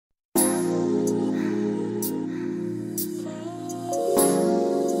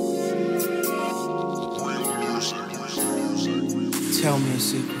tell me a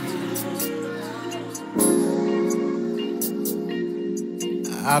secret.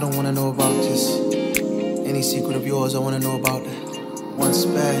 I don't want to know about just any secret of yours. I want to know about one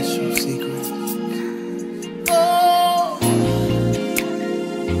special secret. Oh.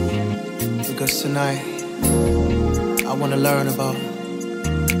 Because tonight, I want to learn about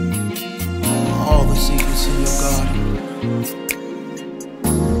all the secrets in your garden.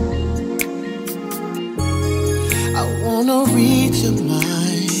 I wanna read your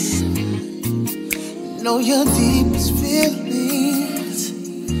mind, know your deepest feelings.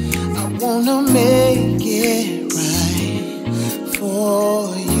 I wanna make it right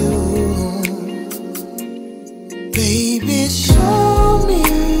for you. Baby, show me,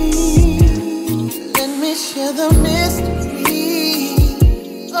 let me share the mystery.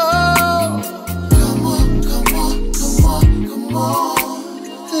 Oh, come on, come on, come on, come on.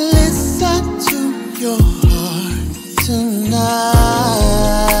 Listen to your tonight.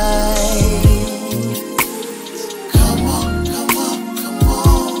 Come on, come on, come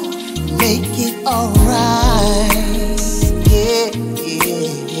on. Make it alright. Yeah,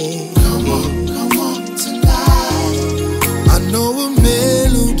 yeah, yeah. Come on tonight. I know a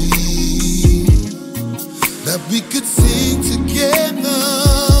melody that we could sing together.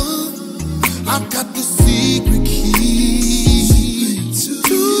 I've got the secret key to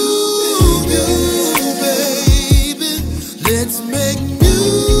you. Let's make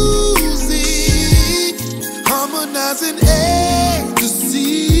music, harmonizing ecstasy.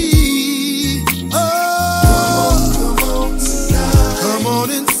 Oh, come on tonight. Come on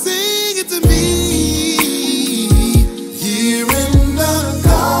and sing it to me. Here in the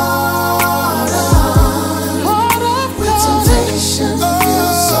garden, with temptation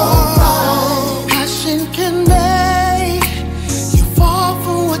feels so right. Passion can make you fall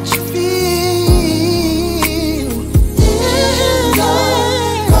for what you feel.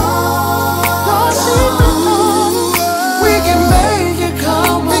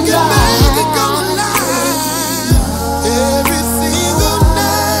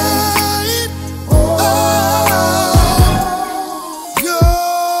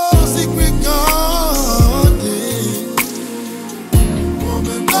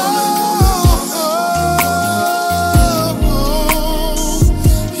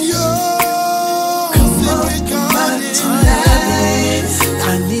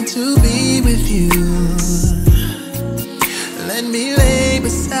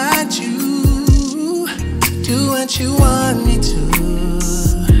 You want me to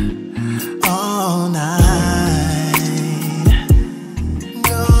all night.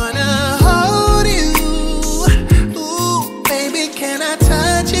 Gonna hold you. Ooh, baby, can I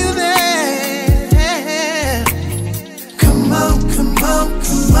touch you there? Come on, come on,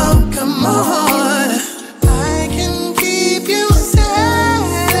 come on, come on. I can keep you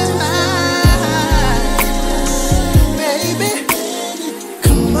satisfied, baby.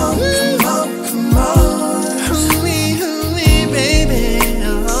 Come on, come on, come on.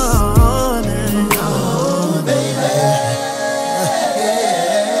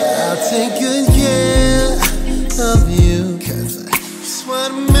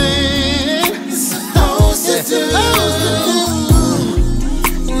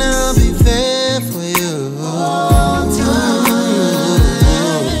 And I'll be there for you all time.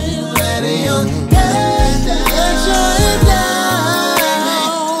 Ready on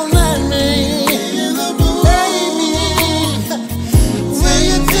down, let me in the mood, baby. Will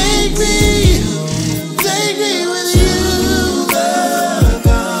you take me with you,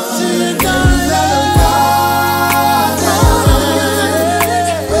 to the garden,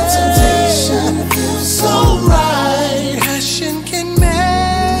 with temptation so right. Passion can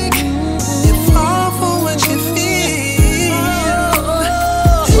make you fall for what you feel.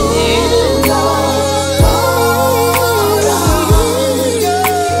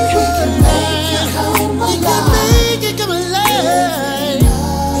 We can make it come alive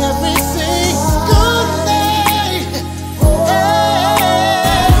every single day.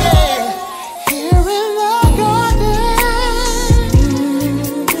 Here in the garden.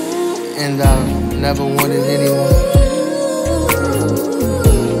 And I've never wanted anyone.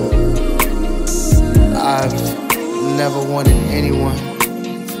 I've never wanted anyone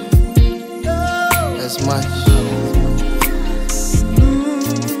as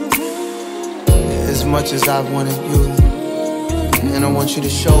much as I've wanted you. And I want you to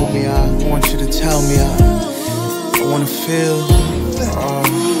show me, I want you to tell me, I want to feel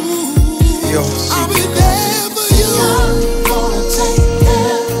your secret. I'll be there for you.